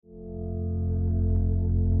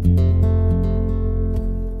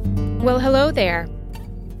Well, hello there.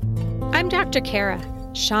 I'm Dr. Kara,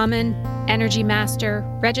 shaman, energy master,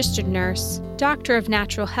 registered nurse, doctor of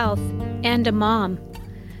natural health, and a mom.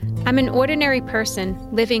 I'm an ordinary person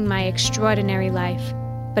living my extraordinary life,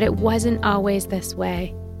 but it wasn't always this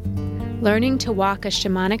way. Learning to walk a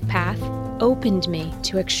shamanic path opened me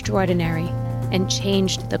to extraordinary and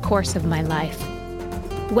changed the course of my life.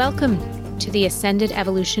 Welcome to the Ascended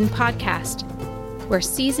Evolution podcast, where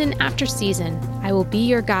season after season I will be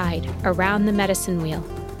your guide around the medicine wheel,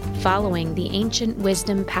 following the ancient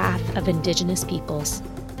wisdom path of indigenous peoples.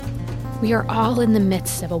 We are all in the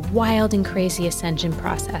midst of a wild and crazy ascension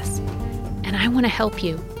process, and I want to help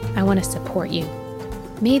you. I want to support you.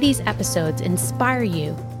 May these episodes inspire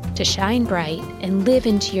you to shine bright and live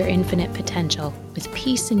into your infinite potential with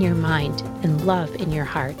peace in your mind and love in your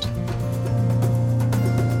heart.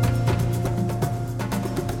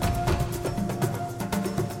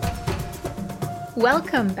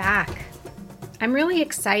 Welcome back. I'm really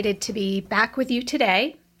excited to be back with you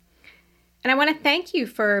today. And I want to thank you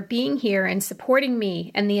for being here and supporting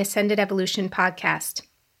me and the Ascended Evolution podcast.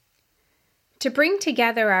 To bring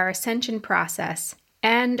together our ascension process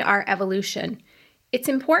and our evolution, it's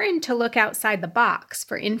important to look outside the box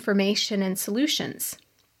for information and solutions.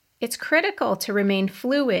 It's critical to remain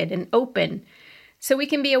fluid and open so we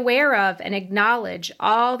can be aware of and acknowledge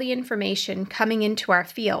all the information coming into our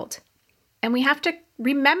field. And we have to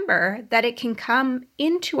remember that it can come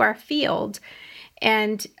into our field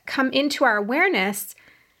and come into our awareness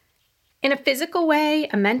in a physical way,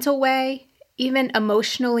 a mental way, even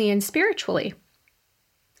emotionally and spiritually.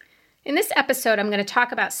 In this episode, I'm going to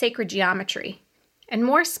talk about sacred geometry, and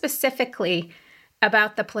more specifically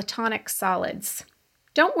about the Platonic solids.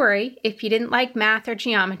 Don't worry if you didn't like math or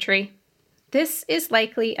geometry. This is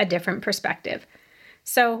likely a different perspective.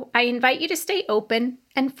 So I invite you to stay open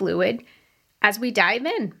and fluid as we dive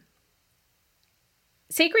in.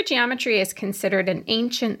 Sacred geometry is considered an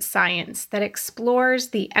ancient science that explores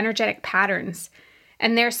the energetic patterns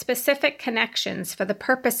and their specific connections for the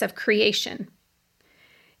purpose of creation.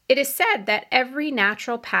 It is said that every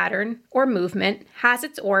natural pattern or movement has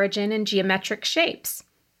its origin in geometric shapes.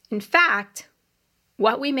 In fact,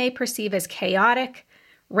 what we may perceive as chaotic,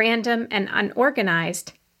 random, and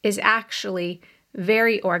unorganized is actually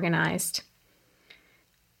very organized.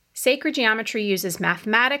 Sacred geometry uses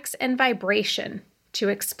mathematics and vibration to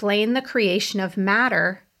explain the creation of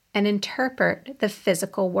matter and interpret the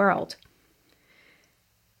physical world.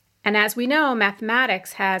 And as we know,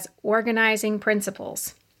 mathematics has organizing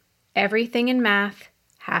principles. Everything in math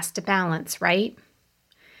has to balance, right?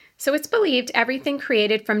 So it's believed everything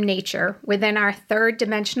created from nature within our third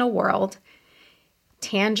dimensional world,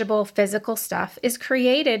 tangible physical stuff, is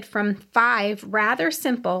created from 5 rather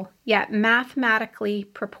simple yet mathematically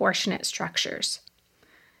proportionate structures.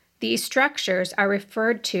 These structures are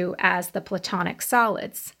referred to as the Platonic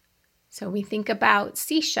solids. So we think about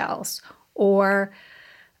seashells or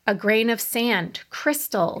a grain of sand,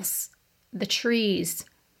 crystals, the trees,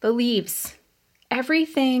 the leaves.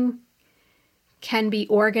 Everything can be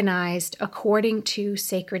organized according to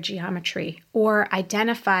sacred geometry or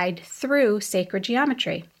identified through sacred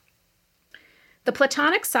geometry. The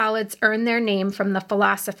Platonic solids earn their name from the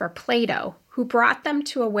philosopher Plato, who brought them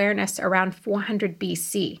to awareness around 400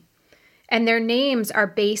 BC. And their names are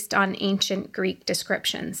based on ancient Greek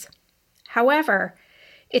descriptions. However,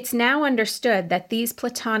 it's now understood that these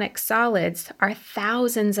Platonic solids are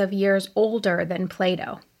thousands of years older than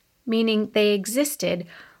Plato, meaning they existed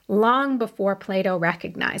long before Plato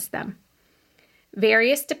recognized them.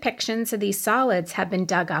 Various depictions of these solids have been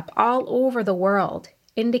dug up all over the world,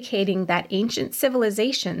 indicating that ancient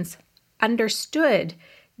civilizations understood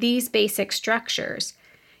these basic structures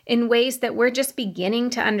in ways that we're just beginning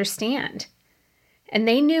to understand. And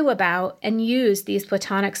they knew about and used these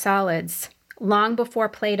Platonic solids long before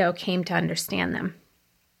Plato came to understand them.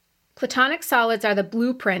 Platonic solids are the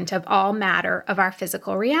blueprint of all matter of our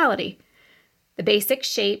physical reality, the basic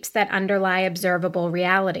shapes that underlie observable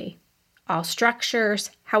reality. All structures,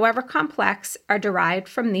 however complex, are derived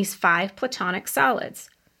from these 5 Platonic solids.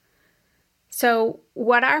 So,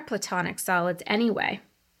 what are Platonic solids anyway?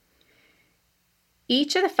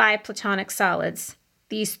 Each of the 5 Platonic solids,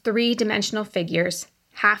 these 3-dimensional figures,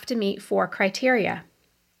 have to meet 4 criteria.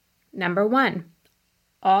 Number 1,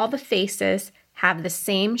 all the faces have the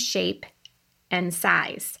same shape and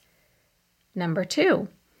size. Number 2,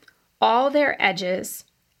 all their edges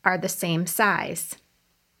are the same size.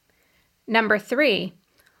 Number 3,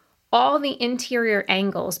 all the interior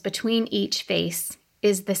angles between each face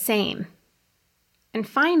is the same. And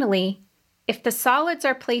finally, if the solids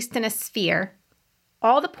are placed in a sphere,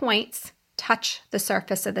 All the points touch the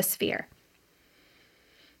surface of the sphere.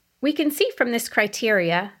 We can see from this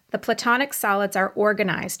criteria the Platonic solids are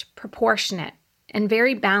organized, proportionate, and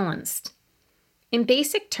very balanced. In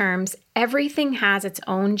basic terms, everything has its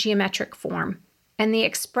own geometric form, and the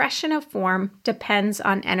expression of form depends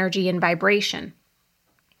on energy and vibration.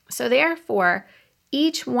 So therefore,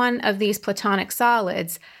 each one of these Platonic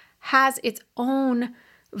solids has its own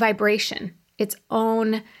vibration, its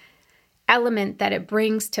own element that it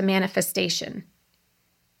brings to manifestation.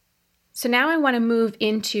 So now I want to move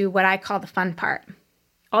into what I call the fun part.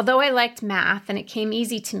 Although I liked math and it came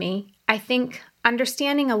easy to me, I think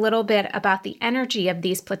understanding a little bit about the energy of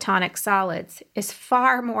these Platonic solids is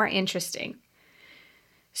far more interesting.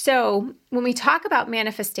 So when we talk about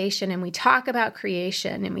manifestation and we talk about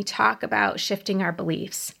creation and we talk about shifting our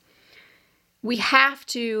beliefs, we have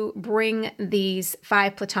to bring these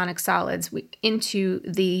 5 Platonic solids into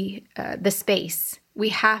the space. We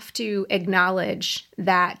have to acknowledge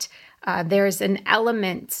that there's an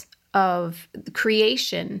element of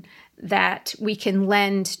creation that we can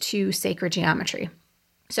lend to sacred geometry.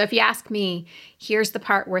 So if you ask me, here's the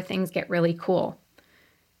part where things get really cool.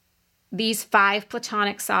 These 5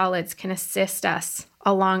 Platonic solids can assist us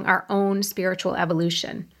along our own spiritual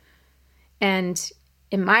evolution. And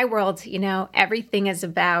in my world, everything is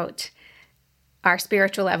about our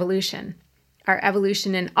spiritual evolution, our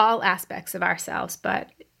evolution in all aspects of ourselves. But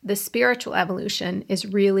the spiritual evolution is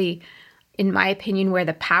really, in my opinion, where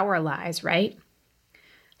the power lies, right?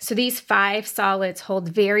 So these 5 solids hold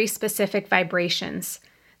very specific vibrations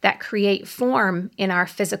that create form in our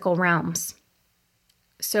physical realms.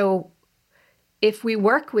 So if we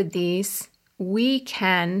work with these, we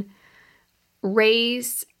can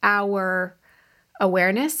raise our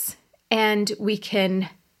awareness and we can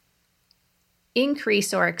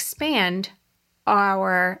increase or expand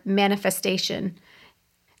our manifestation.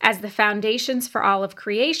 As the foundations for all of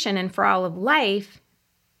creation and for all of life,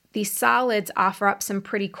 these solids offer up some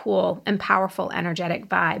pretty cool and powerful energetic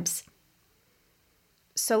vibes.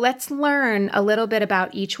 So let's learn a little bit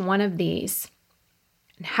about each one of these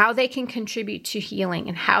and how they can contribute to healing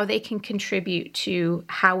and how they can contribute to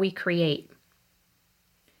how we create.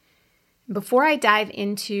 Before I dive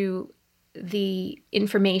into the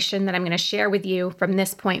information that I'm going to share with you from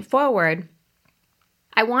this point forward,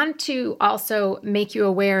 I want to also make you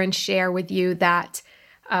aware and share with you that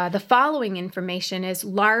the following information is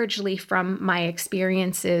largely from my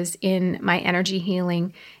experiences in my energy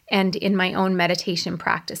healing and in my own meditation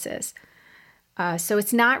practices. So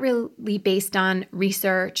it's not really based on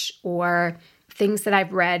research or things that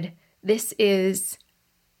I've read. This is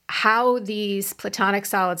how these Platonic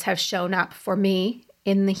solids have shown up for me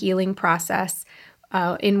in the healing process,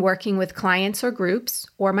 in working with clients or groups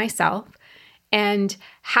or myself, and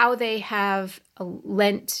how they have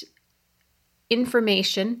lent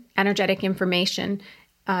information, energetic information,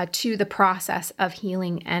 to the process of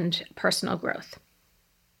healing and personal growth.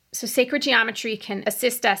 So sacred geometry can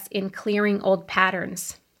assist us in clearing old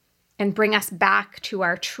patterns and bring us back to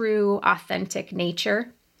our true, authentic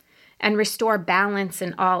nature and restore balance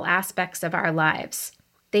in all aspects of our lives.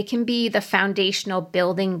 They can be the foundational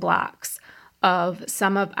building blocks of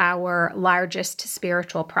some of our largest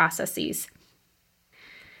spiritual processes.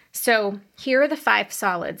 So here are the 5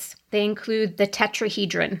 solids. They include the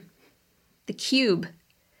tetrahedron, the cube,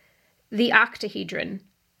 the octahedron,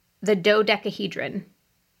 the dodecahedron,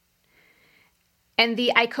 and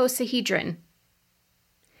the icosahedron,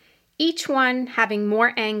 each one having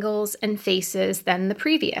more angles and faces than the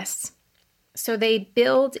previous. So they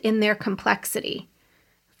build in their complexity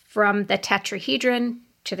from the tetrahedron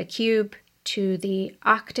to the cube to the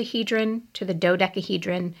octahedron to the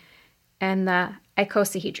dodecahedron and the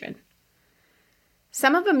icosahedron.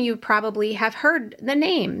 Some of them you probably have heard the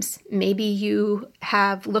names. Maybe you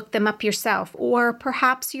have looked them up yourself, or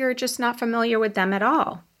perhaps you're just not familiar with them at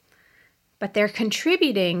all. But they're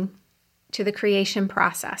contributing to the creation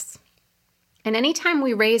process. And anytime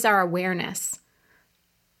we raise our awareness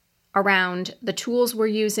around the tools we're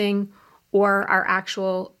using or our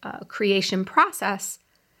actual creation process,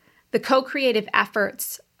 the co-creative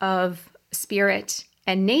efforts of spirit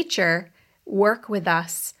and nature work with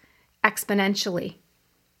us exponentially.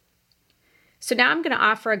 So now I'm going to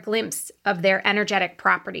offer a glimpse of their energetic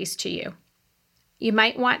properties to you. You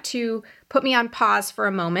might want to put me on pause for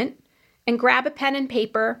a moment and grab a pen and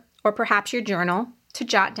paper or perhaps your journal to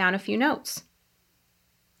jot down a few notes.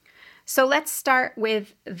 So let's start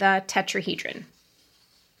with the tetrahedron.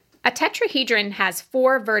 A tetrahedron has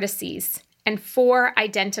 4 vertices and 4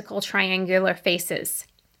 identical triangular faces.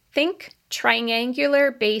 Think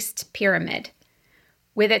triangular-based pyramid,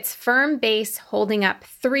 with its firm base holding up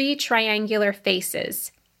 3 triangular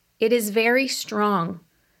faces. It is very strong.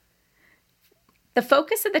 The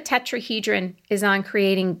focus of the tetrahedron is on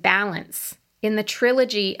creating balance in the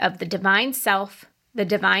trilogy of the divine self, the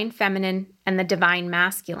divine feminine, and the divine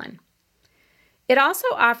masculine. It also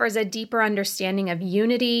offers a deeper understanding of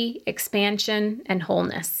unity, expansion, and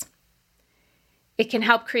wholeness. It can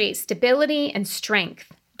help create stability and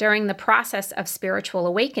strength during the process of spiritual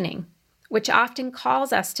awakening, which often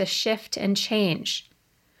calls us to shift and change.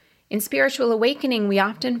 In spiritual awakening, we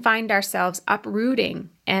often find ourselves uprooting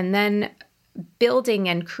and then building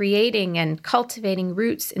and creating and cultivating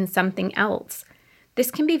roots in something else.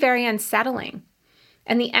 This can be very unsettling.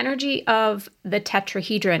 And the energy of the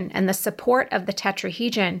tetrahedron and the support of the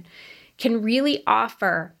tetrahedron can really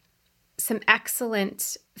offer some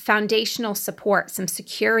excellent foundational support, some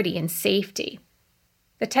security and safety.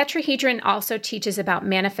 The tetrahedron also teaches about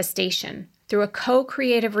manifestation through a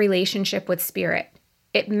co-creative relationship with spirit.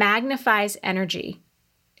 It magnifies energy,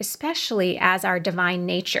 especially as our divine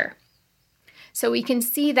nature. So we can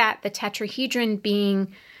see that the tetrahedron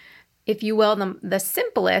being, if you will, the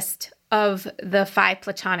simplest of the 5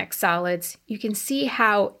 Platonic solids, you can see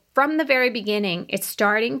how from the very beginning, it's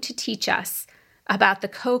starting to teach us about the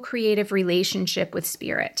co-creative relationship with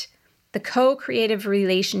spirit, the co-creative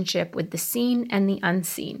relationship with the seen and the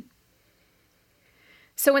unseen.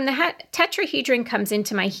 So when the tetrahedron comes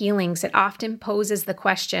into my healings, it often poses the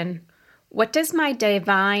question, what does my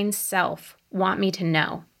divine self want me to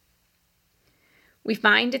know? We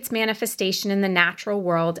find its manifestation in the natural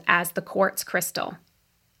world as the quartz crystal.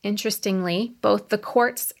 Interestingly, both the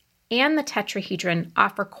quartz and the tetrahedron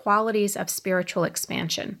offer qualities of spiritual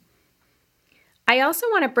expansion. I also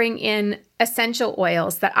want to bring in essential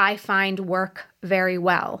oils that I find work very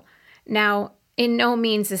well. Now, in no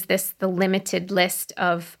means is this the limited list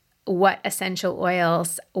of what essential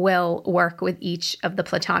oils will work with each of the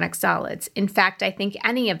Platonic solids. In fact, I think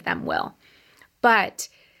any of them will. But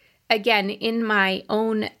again, in my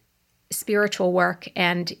own spiritual work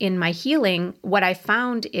and in my healing, what I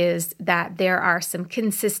found is that there are some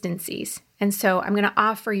consistencies. And so I'm going to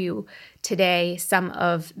offer you today some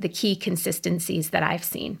of the key consistencies that I've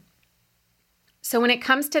seen. So when it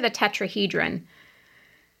comes to the tetrahedron,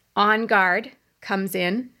 On Guard comes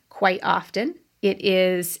in quite often. It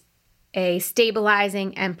is a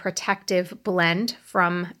stabilizing and protective blend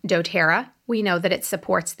from doTERRA. We know that it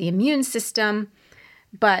supports the immune system,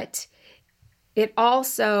 but it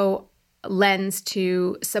also lends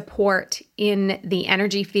to support in the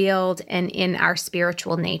energy field and in our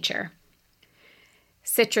spiritual nature.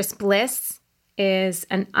 Citrus Bliss is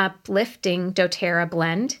an uplifting doTERRA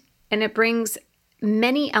blend, and it brings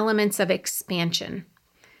many elements of expansion,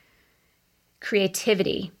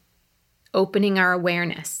 creativity, opening our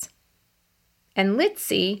awareness. And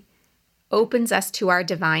Litsi opens us to our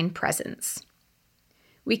divine presence.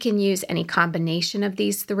 We can use any combination of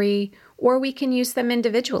these 3, or we can use them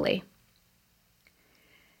individually.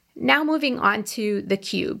 Now moving on to the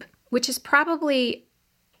cube, which is probably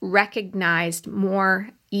recognized more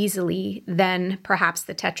easily than perhaps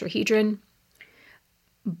the tetrahedron,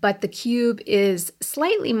 but the cube is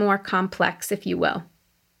slightly more complex, if you will.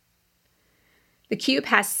 The cube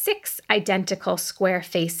has 6 identical square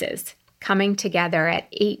faces coming together at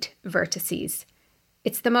 8 vertices.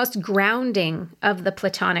 It's the most grounding of the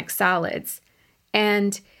Platonic solids,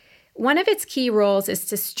 and one of its key roles is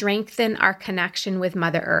to strengthen our connection with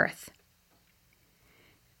Mother Earth.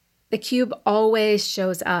 The cube always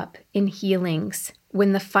shows up in healings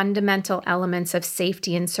when the fundamental elements of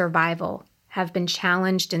safety and survival have been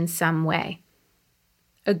challenged in some way.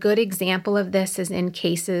 A good example of this is in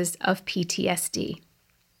cases of PTSD.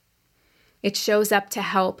 It shows up to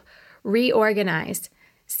help reorganize,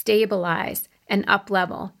 stabilize, and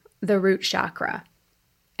uplevel the root chakra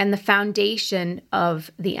and the foundation of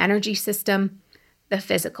the energy system, the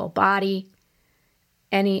physical body,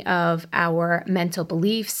 any of our mental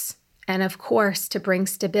beliefs, and of course, to bring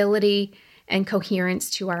stability and coherence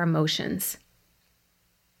to our emotions.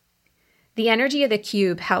 The energy of the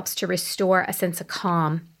cube helps to restore a sense of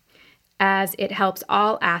calm as it helps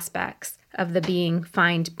all aspects of the being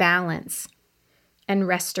find balance and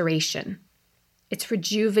restoration. It's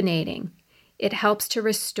rejuvenating. It helps to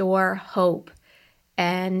restore hope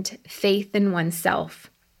and faith in oneself.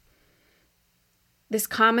 This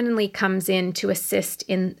commonly comes in to assist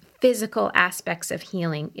in physical aspects of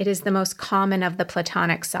healing. It is the most common of the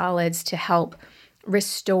Platonic solids to help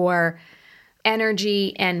restore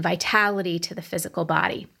energy and vitality to the physical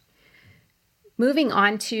body. Moving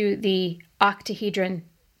on to the octahedron,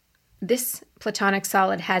 this Platonic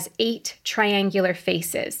solid has 8 triangular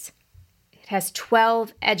faces. It has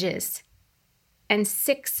 12 edges and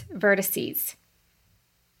 6 vertices.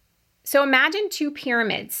 So imagine 2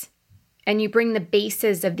 pyramids, and you bring the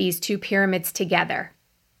bases of these 2 pyramids together.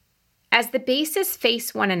 As the bases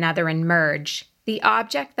face one another and merge, the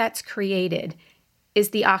object that's created is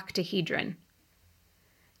the octahedron.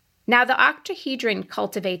 Now, the octahedron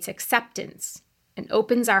cultivates acceptance and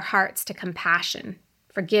opens our hearts to compassion,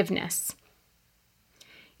 forgiveness.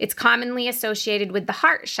 It's commonly associated with the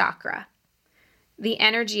heart chakra. The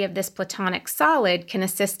energy of this platonic solid can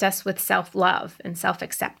assist us with self-love and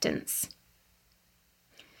self-acceptance.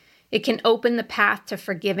 It can open the path to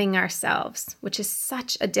forgiving ourselves, which is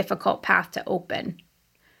such a difficult path to open.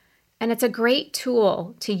 And it's a great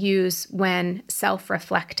tool to use when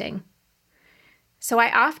self-reflecting. So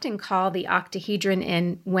I often call the octahedron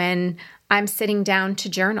in when I'm sitting down to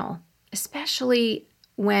journal, especially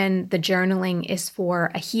when the journaling is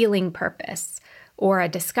for a healing purpose or a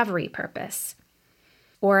discovery purpose,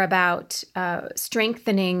 or about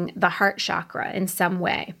strengthening the heart chakra in some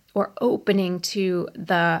way, or opening to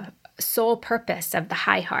the soul purpose of the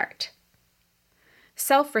high heart.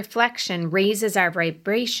 Self-reflection raises our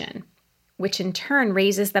vibration, which in turn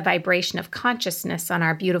raises the vibration of consciousness on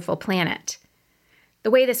our beautiful planet.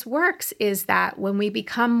 The way this works is that when we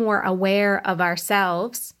become more aware of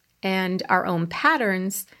ourselves and our own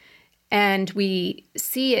patterns, and we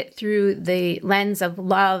see it through the lens of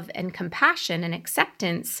love and compassion and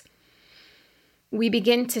acceptance, we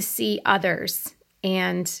begin to see others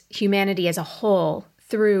and humanity as a whole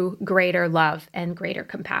through greater love and greater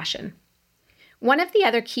compassion. One of the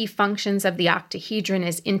other key functions of the octahedron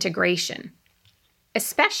is integration,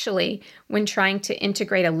 especially when trying to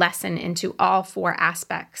integrate a lesson into all 4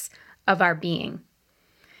 aspects of our being.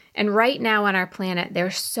 And right now on our planet,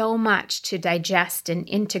 there's so much to digest and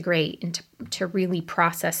integrate and to really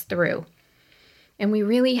process through. And we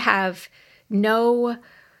really have no,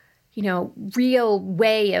 real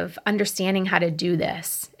way of understanding how to do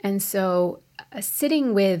this. And so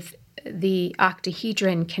sitting with the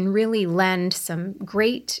octahedron can really lend some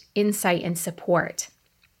great insight and support.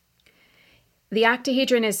 The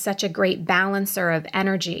octahedron is such a great balancer of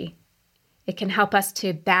energy. It can help us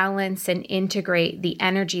to balance and integrate the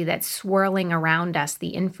energy that's swirling around us,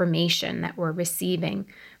 the information that we're receiving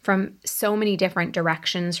from so many different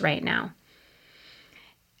directions right now.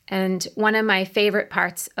 And one of my favorite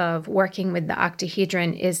parts of working with the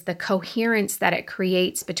octahedron is the coherence that it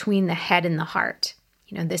creates between the head and the heart.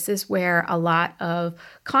 This is where a lot of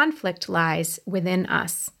conflict lies within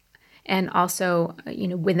us, and also,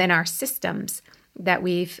 within our systems that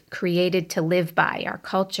we've created to live by, our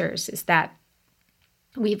cultures, is that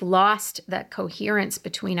we've lost that coherence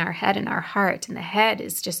between our head and our heart, and the head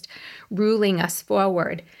is just ruling us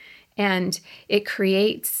forward, and it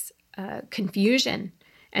creates confusion.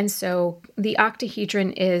 And so the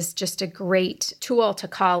octahedron is just a great tool to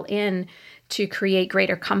call in to create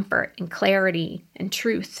greater comfort and clarity and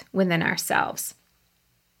truth within ourselves.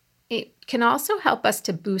 It can also help us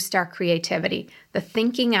to boost our creativity, the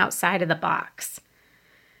thinking outside of the box.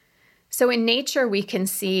 So in nature, we can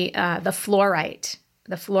see the fluorite.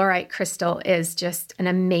 The fluorite crystal is just an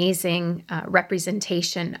amazing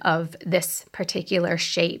representation of this particular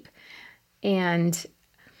shape. And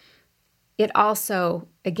it also,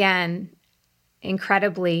 again,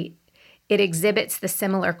 incredibly, it exhibits the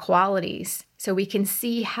similar qualities. So we can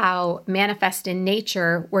see how manifest in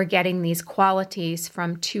nature, we're getting these qualities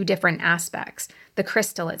from 2 different aspects, the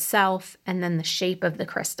crystal itself and then the shape of the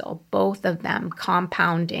crystal, both of them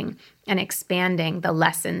compounding and expanding the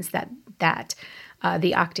lessons that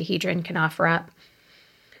the octahedron can offer up.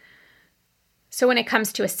 So when it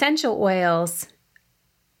comes to essential oils,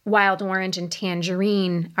 wild orange and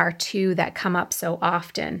tangerine are 2 that come up so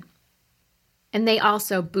often. And they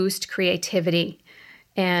also boost creativity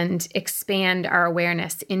and expand our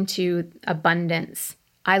awareness into abundance.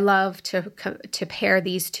 I love to pair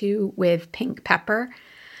these 2 with pink pepper.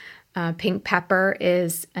 Pink pepper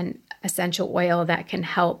is an essential oil that can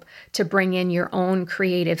help to bring in your own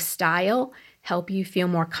creative style, help you feel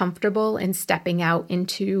more comfortable in stepping out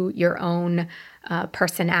into your own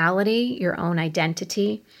personality, your own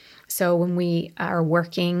identity. So when we are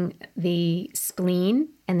working the spleen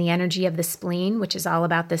and the energy of the spleen, which is all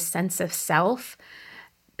about the sense of self,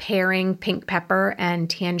 pairing pink pepper and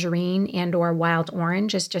tangerine and or wild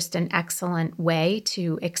orange is just an excellent way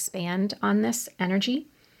to expand on this energy.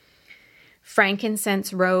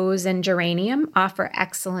 Frankincense, rose, and geranium offer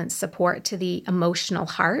excellent support to the emotional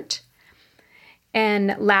heart.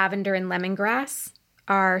 And lavender and lemongrass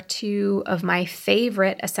are 2 of my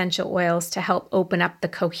favorite essential oils to help open up the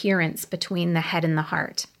coherence between the head and the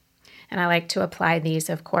heart. And I like to apply these,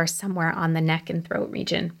 of course, somewhere on the neck and throat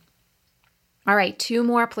region. All right, 2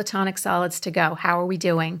 more platonic solids to go. How are we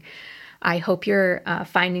doing? I hope you're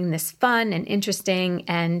finding this fun and interesting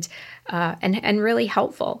and really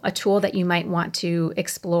helpful, a tool that you might want to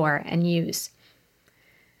explore and use.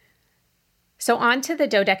 So on to the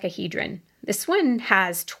dodecahedron. This one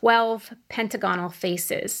has 12 pentagonal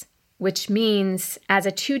faces, which means as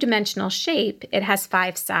a 2-dimensional shape, it has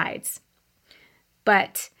 5 sides.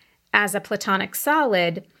 But as a platonic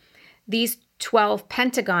solid, these 12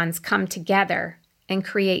 pentagons come together and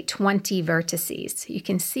create 20 vertices. You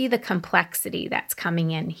can see the complexity that's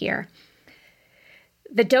coming in here.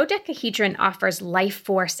 The dodecahedron offers life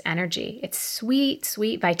force energy. It's sweet,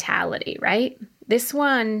 sweet vitality, right? This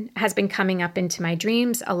one has been coming up into my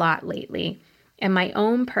dreams a lot lately in my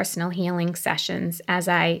own personal healing sessions as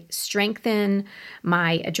I strengthen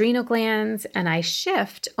my adrenal glands and I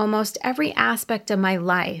shift almost every aspect of my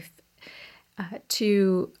life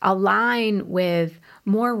to align with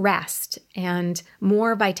more rest and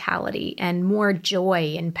more vitality and more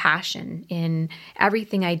joy and passion in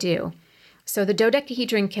everything I do. So the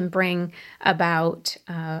dodecahedron can bring about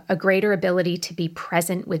a greater ability to be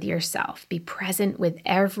present with yourself, be present with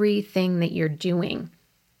everything that you're doing.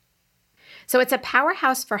 So it's a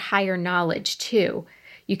powerhouse for higher knowledge too.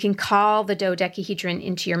 You can call the dodecahedron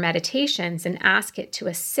into your meditations and ask it to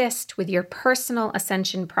assist with your personal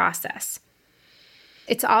ascension process.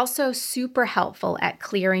 It's also super helpful at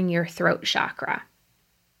clearing your throat chakra.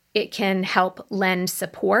 It can help lend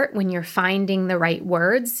support when you're finding the right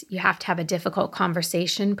words. You have to have a difficult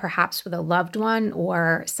conversation, perhaps with a loved one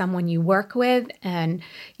or someone you work with, and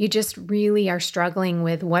you just really are struggling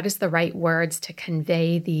with what is the right words to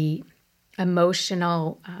convey the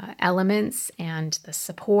emotional elements and the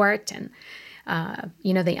support and,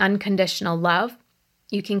 the unconditional love.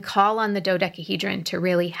 You can call on the dodecahedron to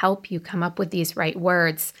really help you come up with these right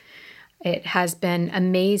words. It has been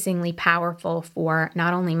amazingly powerful for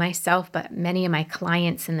not only myself, but many of my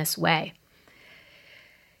clients in this way.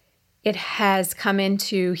 It has come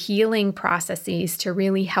into healing processes to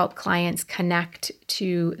really help clients connect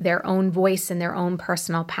to their own voice and their own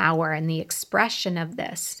personal power and the expression of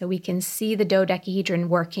this. So we can see the dodecahedron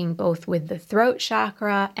working both with the throat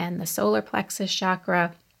chakra and the solar plexus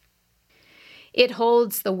chakra. It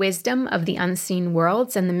holds the wisdom of the unseen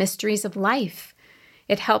worlds and the mysteries of life.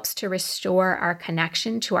 It helps to restore our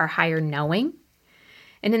connection to our higher knowing.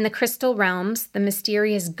 And in the crystal realms, the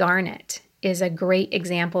mysterious garnet is a great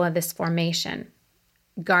example of this formation.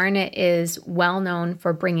 Garnet is well known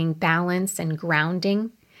for bringing balance and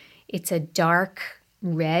grounding. It's a dark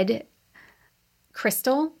red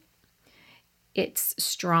crystal. It's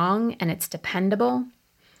strong and it's dependable.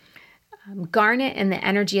 Garnet and the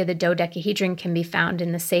energy of the dodecahedron can be found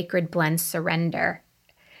in the sacred blend Surrender.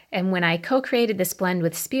 And when I co-created this blend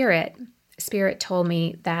with Spirit told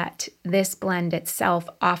me that this blend itself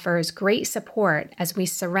offers great support as we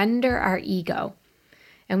surrender our ego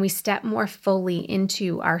and we step more fully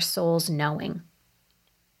into our soul's knowing.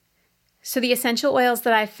 So the essential oils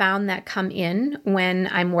that I've found that come in when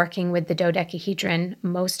I'm working with the dodecahedron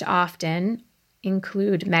most often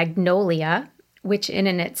include magnolia, which in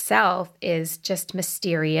and itself is just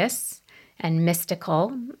mysterious and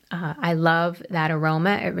mystical. I love that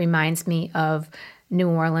aroma. It reminds me of New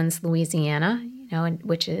Orleans, Louisiana,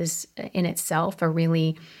 which is in itself a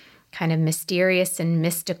really kind of mysterious and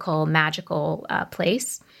mystical, magical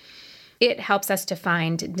place. It helps us to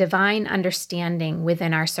find divine understanding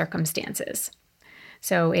within our circumstances.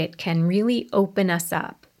 So it can really open us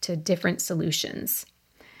up to different solutions.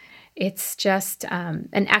 It's just an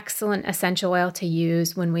excellent essential oil to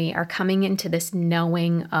use when we are coming into this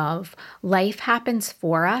knowing of life happens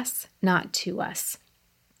for us, not to us.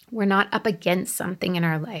 We're not up against something in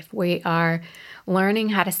our life. We are learning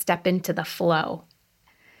how to step into the flow.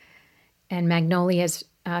 And magnolia is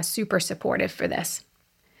super supportive for this.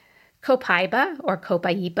 Copaiba or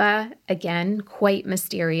copaiba, again, quite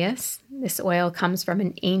mysterious. This oil comes from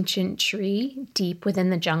an ancient tree deep within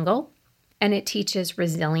the jungle, and it teaches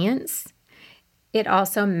resilience. It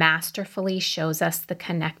also masterfully shows us the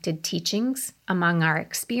connected teachings among our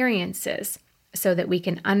experiences so that we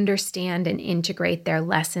can understand and integrate their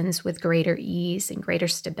lessons with greater ease and greater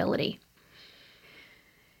stability.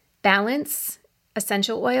 Balance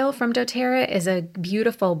essential oil from doTERRA is a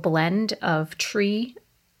beautiful blend of tree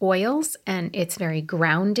oils, and it's very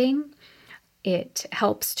grounding. It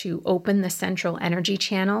helps to open the central energy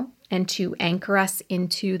channel and to anchor us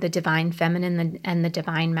into the divine feminine and the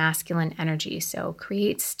divine masculine energy. So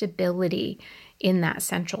create stability in that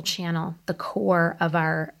central channel, the core of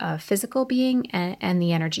our physical being and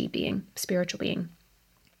the energy being, spiritual being.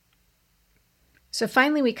 So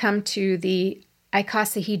finally, we come to the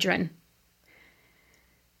icosahedron.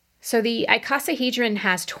 So the icosahedron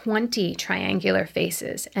has 20 triangular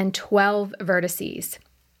faces and 12 vertices.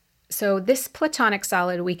 So this platonic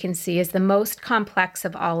solid we can see is the most complex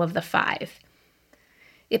of all of the 5.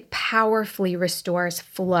 It powerfully restores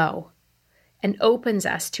flow and opens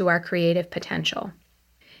us to our creative potential.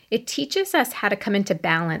 It teaches us how to come into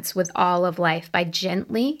balance with all of life by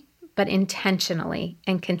gently but intentionally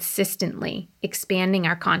and consistently expanding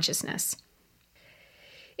our consciousness.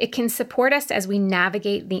 It can support us as we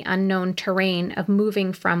navigate the unknown terrain of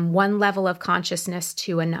moving from one level of consciousness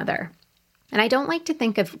to another. And I don't like to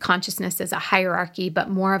think of consciousness as a hierarchy, but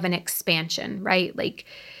more of an expansion, right? Like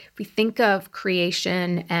if we think of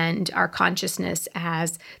creation and our consciousness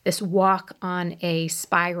as this walk on a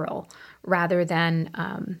spiral rather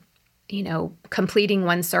than, completing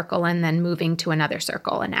one circle and then moving to another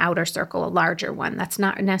circle, an outer circle, a larger one. That's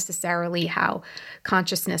not necessarily how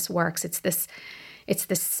consciousness works. It's this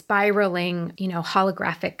spiraling,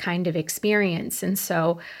 holographic kind of experience. And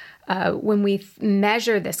so when we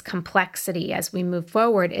measure this complexity as we move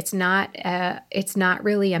forward, it's not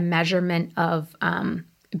really a measurement of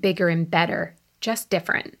bigger and better, just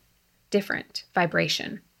different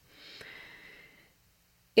vibration.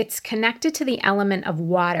 It's connected to the element of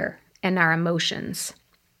water and our emotions.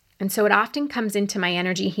 And so it often comes into my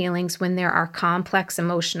energy healings when there are complex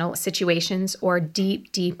emotional situations or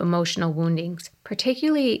deep, deep emotional woundings,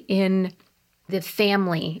 particularly in the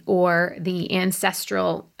family or the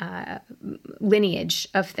ancestral lineage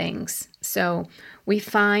of things. So we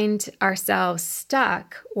find ourselves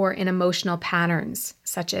stuck or in emotional patterns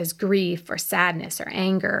such as grief or sadness or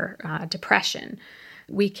anger, depression.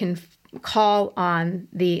 We can call on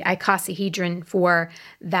the icosahedron for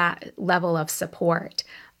that level of support.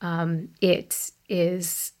 It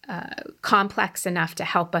is complex enough to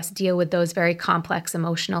help us deal with those very complex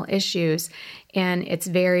emotional issues, and it's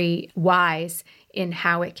very wise in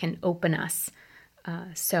how it can open us.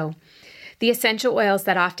 So the essential oils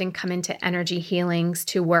that often come into energy healings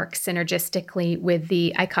to work synergistically with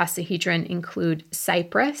the icosahedron include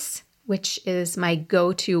cypress, which is my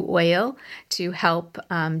go-to oil to help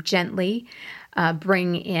gently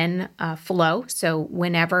bring in flow. So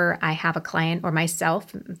whenever I have a client or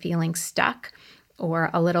myself feeling stuck or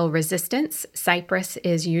a little resistance, cypress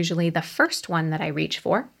is usually the first one that I reach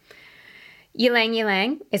for. Ylang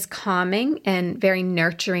ylang is calming and very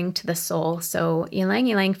nurturing to the soul. So ylang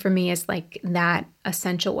ylang for me is like that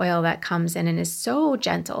essential oil that comes in and is so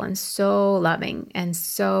gentle and so loving and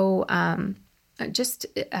so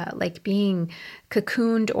like being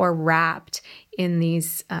cocooned or wrapped in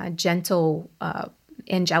these gentle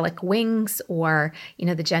angelic wings or,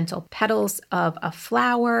 the gentle petals of a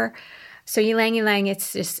flower. So ylang ylang,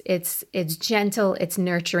 it's gentle, it's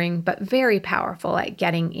nurturing, but very powerful at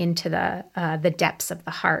getting into the depths of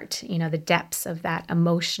the heart, the depths of that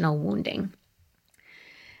emotional wounding.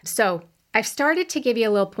 So I've started to give you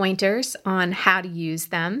a little pointers on how to use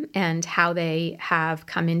them and how they have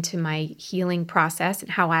come into my healing process and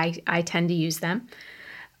how I tend to use them.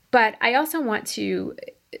 But I also want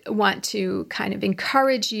to kind of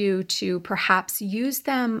encourage you to perhaps use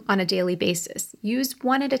them on a daily basis. Use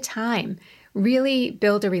one at a time. Really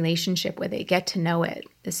build a relationship with it. Get to know it.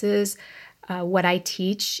 This is what I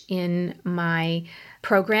teach in my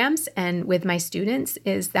programs and with my students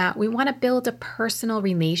is that we want to build a personal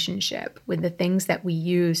relationship with the things that we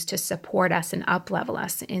use to support us and up-level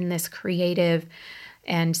us in this creative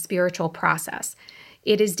and spiritual process.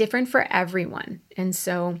 It is different for everyone. And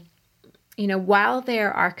so, while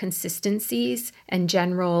there are consistencies and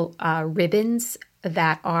general ribbons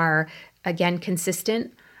that are, again,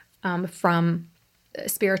 consistent from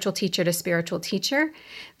spiritual teacher to spiritual teacher,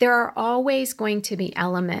 there are always going to be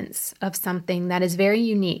elements of something that is very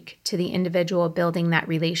unique to the individual building that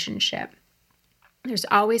relationship. There's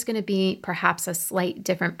always going to be perhaps a slight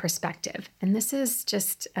different perspective. And this is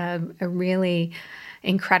just a really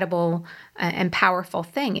incredible and powerful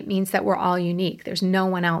thing. It means that we're all unique. There's no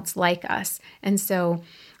one else like us. And so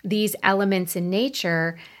these elements in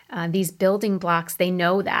nature, these building blocks, they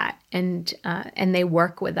know that, and they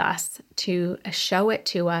work with us to show it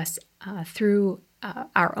to us through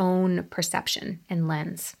our own perception and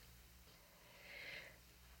lens.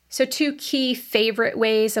 So 2 key favorite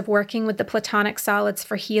ways of working with the platonic solids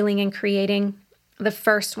for healing and creating. The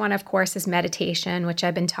first one, of course, is meditation, which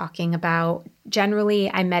I've been talking about.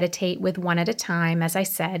 Generally, I meditate with one at a time, as I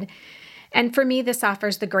said, and for me, this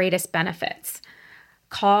offers the greatest benefits.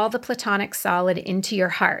 Call the platonic solid into your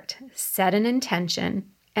heart, set an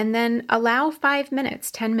intention, and then allow 5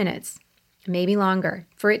 minutes, 10 minutes maybe longer,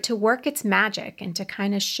 for it to work its magic and to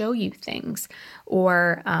kind of show you things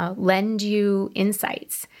or lend you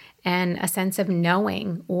insights and a sense of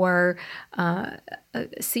knowing or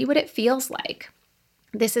see what it feels like.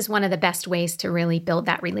 This is one of the best ways to really build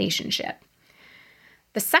that relationship.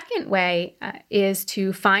 The second way is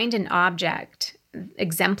to find an object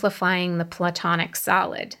exemplifying the Platonic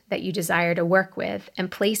solid that you desire to work with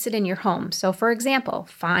and place it in your home. So, for example,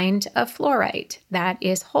 find a fluorite that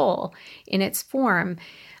is whole in its form,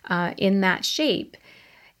 in that shape,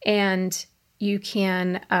 and you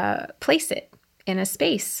can place it in a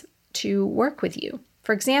space to work with you.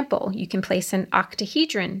 For example, you can place an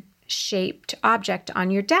octahedron-shaped object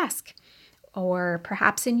on your desk, or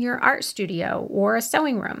perhaps in your art studio or a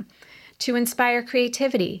sewing room, to inspire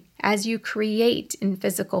creativity as you create in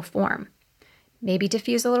physical form. Maybe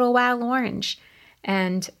diffuse a little wild orange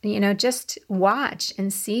and, just watch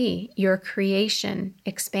and see your creation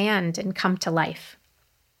expand and come to life.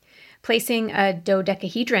 Placing a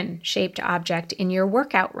dodecahedron-shaped object in your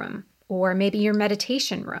workout room, or maybe your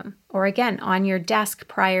meditation room, or again, on your desk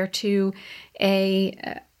prior to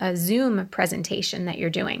a Zoom presentation that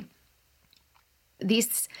you're doing.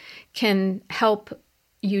 These can help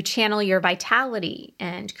you channel your vitality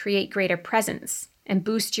and create greater presence and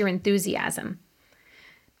boost your enthusiasm.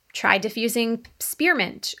 Try diffusing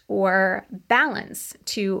spearmint or balance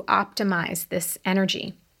to optimize this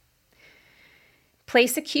energy.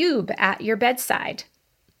 Place a cube at your bedside,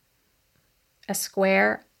 a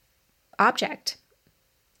square object.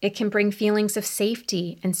 It can bring feelings of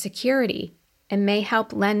safety and security and may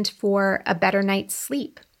help lend for a better night's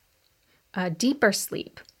sleep, a deeper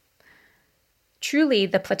sleep. Truly,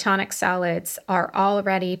 the Platonic solids are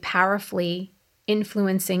already powerfully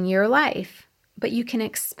influencing your life, but you can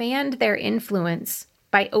expand their influence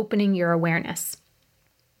by opening your awareness.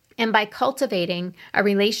 And by cultivating a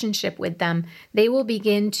relationship with them, they will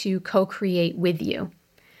begin to co-create with you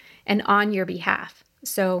and on your behalf.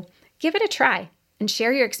 So give it a try and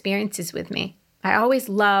share your experiences with me. I always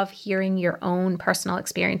love hearing your own personal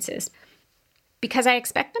experiences because I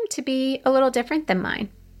expect them to be a little different than mine.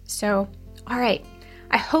 So, all right,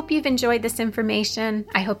 I hope you've enjoyed this information.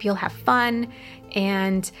 I hope you'll have fun,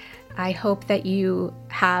 and I hope that you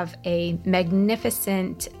have a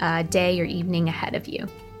magnificent day or evening ahead of you.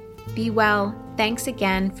 Be well. Thanks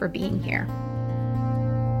again for being here.